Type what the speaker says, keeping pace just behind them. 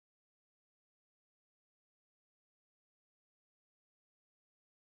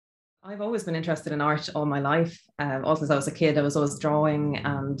I've always been interested in art all my life. All since I was a kid, I was always drawing,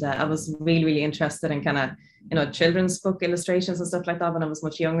 and I was really, really interested in kind of, children's book illustrations and stuff like that when I was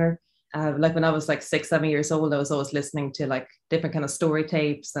much younger. Like when I was like 6, 7 years old, I was always listening to like different kind of story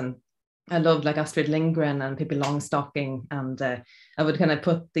tapes, and I loved like Astrid Lindgren and Pippi Longstocking, and I would kind of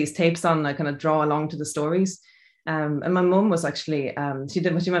put these tapes on, and I kind of draw along to the stories. And my mum was actually she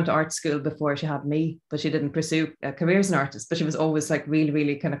went to art school before she had me, but she didn't pursue a career as an artist. But she was always like really,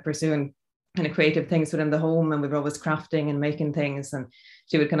 really kind of pursuing kind of creative things within the home, and we were always crafting and making things. And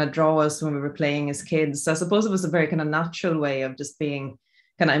she would kind of draw us when we were playing as kids. So I suppose it was a very kind of natural way of just being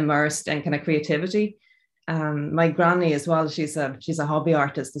kind of immersed in kind of creativity. My granny as well, she's a hobby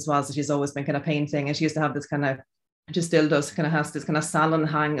artist as well, so she's always been kind of painting, and she used to have this kind of, she still does, kind of has this kind of salon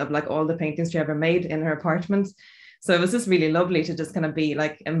hang of like all the paintings she ever made in her apartment. So it was just really lovely to just kind of be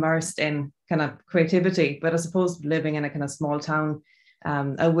like immersed in kind of creativity. But I suppose living in a kind of small town,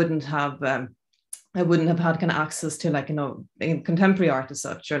 I wouldn't have had kind of access to like, contemporary art as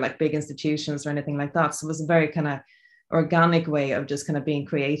such, or like big institutions or anything like that. So it was a very kind of organic way of just kind of being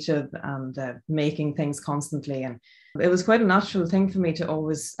creative and making things constantly. And it was quite a natural thing for me to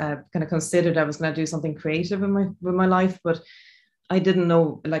always kind of consider that I was going to do something creative in my life, but I didn't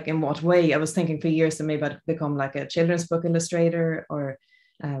know like in what way. I was thinking for years that maybe I'd become like a children's book illustrator, or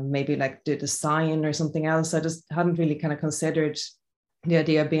maybe like do design or something else. I just hadn't really kind of considered the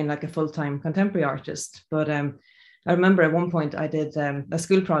idea of being like a full-time contemporary artist. But I remember at one point I did a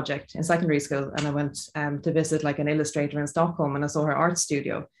school project in secondary school, and I went to visit like an illustrator in Stockholm, and I saw her art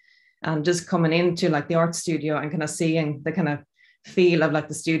studio. And just coming into like the art studio and kind of seeing the kind of feel of like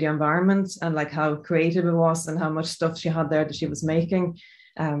the studio environment and like how creative it was and how much stuff she had there that she was making.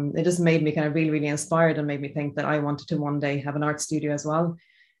 It just made me kind of really, really inspired, and made me think that I wanted to one day have an art studio as well.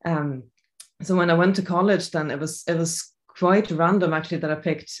 Um, so when I went to college, then it was quite random actually that I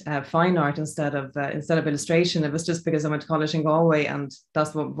picked fine art instead of illustration. It was just because I went to college in Galway, and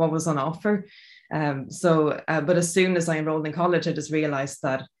that's what was on offer. But as soon as I enrolled in college, I just realized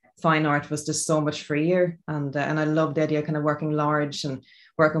that fine art was just so much freer, and I loved the idea of kind of working large and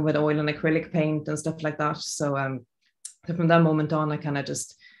working with oil and acrylic paint and stuff like that. So from that moment on, I kind of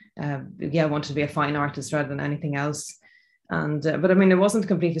just wanted to be a fine artist rather than anything else. And but I mean, it wasn't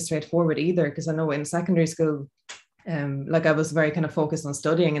completely straightforward either, because I know in secondary school, like I was very kind of focused on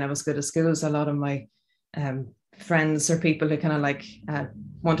studying, and I was good at school. So a lot of my friends or people who kind of like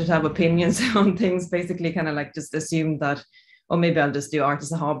wanted to have opinions on things basically kind of like just assumed that, or maybe I'll just do art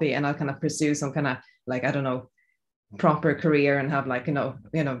as a hobby, and I'll kind of pursue some kind of like, I don't know, proper career, and have like,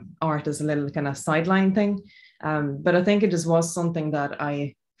 art as a little kind of sideline thing. But I think it just was something that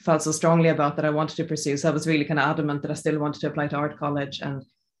I felt so strongly about that I wanted to pursue. So I was really kind of adamant that I still wanted to apply to art college, and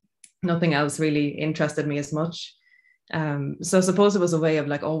nothing else really interested me as much. So I suppose it was a way of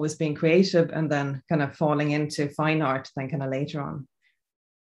like always being creative, and then kind of falling into fine art then kind of later on.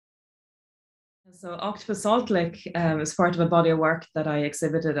 So Octopus Salt Lick is part of a body of work that I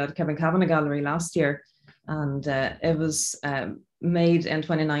exhibited at Kevin Kavanagh Gallery last year, and it was made in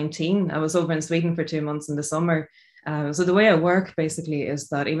 2019. I was over in Sweden for 2 months in the summer. So the way I work basically is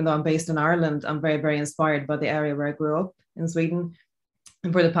that even though I'm based in Ireland, I'm very, very inspired by the area where I grew up in Sweden.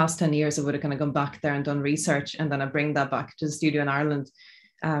 And for the past 10 years, I would have kind of gone back there and done research, and then I bring that back to the studio in Ireland.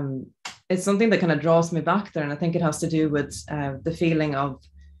 It's something that kind of draws me back there, and I think it has to do with the feeling of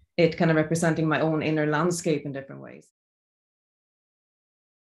it kind of representing my own inner landscape in different ways.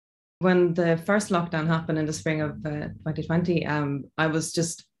 When the first lockdown happened in the spring of 2020, I was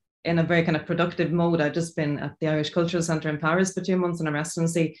just in a very kind of productive mode. I'd just been at the Irish Cultural Centre in Paris for 2 months in a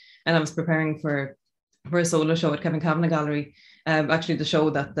residency, and I was preparing for a solo show at Kevin Kavanagh Gallery, actually the show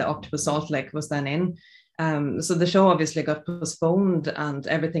that the Octopus Salt Lake was then in. So the show obviously got postponed, and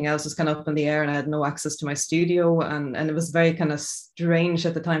everything else was kind of up in the air, and I had no access to my studio, and it was very kind of strange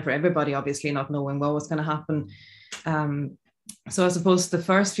at the time for everybody, obviously not knowing what was going to happen. So I suppose the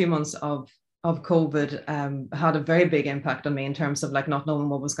first few months of COVID had a very big impact on me in terms of like not knowing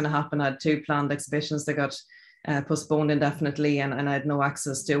what was going to happen. I had two planned exhibitions that got postponed indefinitely, and I had no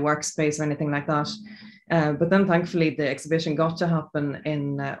access to a workspace or anything like that. But then thankfully the exhibition got to happen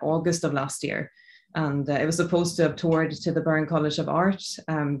in August of last year, and it was supposed to have toured to the Burren College of Art.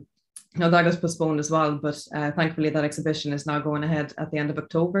 No, that got postponed as well, but thankfully that exhibition is now going ahead at the end of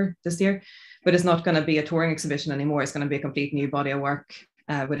October this year. But it's not going to be a touring exhibition anymore. It's going to be a complete new body of work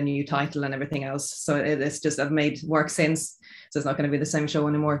with a new title and everything else. So it's just, I've made work since, so it's not going to be the same show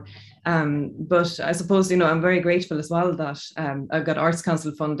anymore. But I suppose, I'm very grateful as well that I've got Arts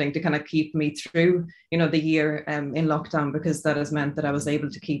Council funding to kind of keep me through, the year in lockdown, because that has meant that I was able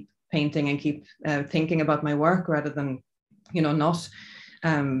to keep painting and keep thinking about my work rather than, not.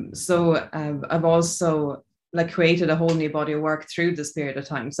 I've also like created a whole new body of work through this period of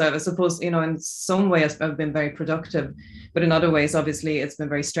time. So I suppose, in some ways I've been very productive, but in other ways, obviously, it's been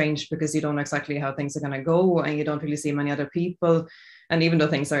very strange because you don't know exactly how things are going to go and you don't really see many other people. And even though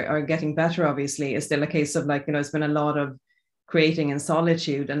things are getting better, obviously, it's still a case of like, it's been a lot of creating in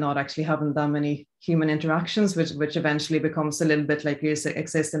solitude and not actually having that many human interactions, which eventually becomes a little bit like you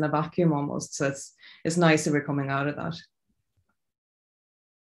exist in a vacuum almost. So it's nice that we're coming out of that.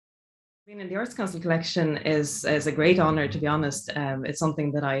 Being in the Arts Council collection is a great honor, to be honest. It's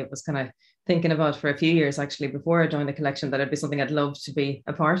something that I was kind of thinking about for a few years actually before I joined the collection, that it'd be something I'd love to be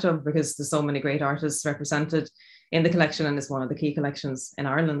a part of because there's so many great artists represented in the collection, and it's one of the key collections in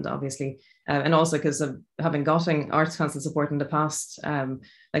Ireland, obviously. And also because of having gotten Arts Council support in the past,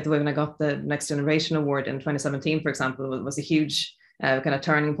 like the way when I got the Next Generation Award in 2017, for example, was a huge kind of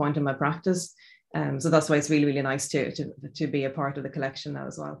turning point in my practice. So that's why it's really, really nice to be a part of the collection now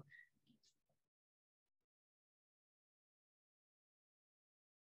as well.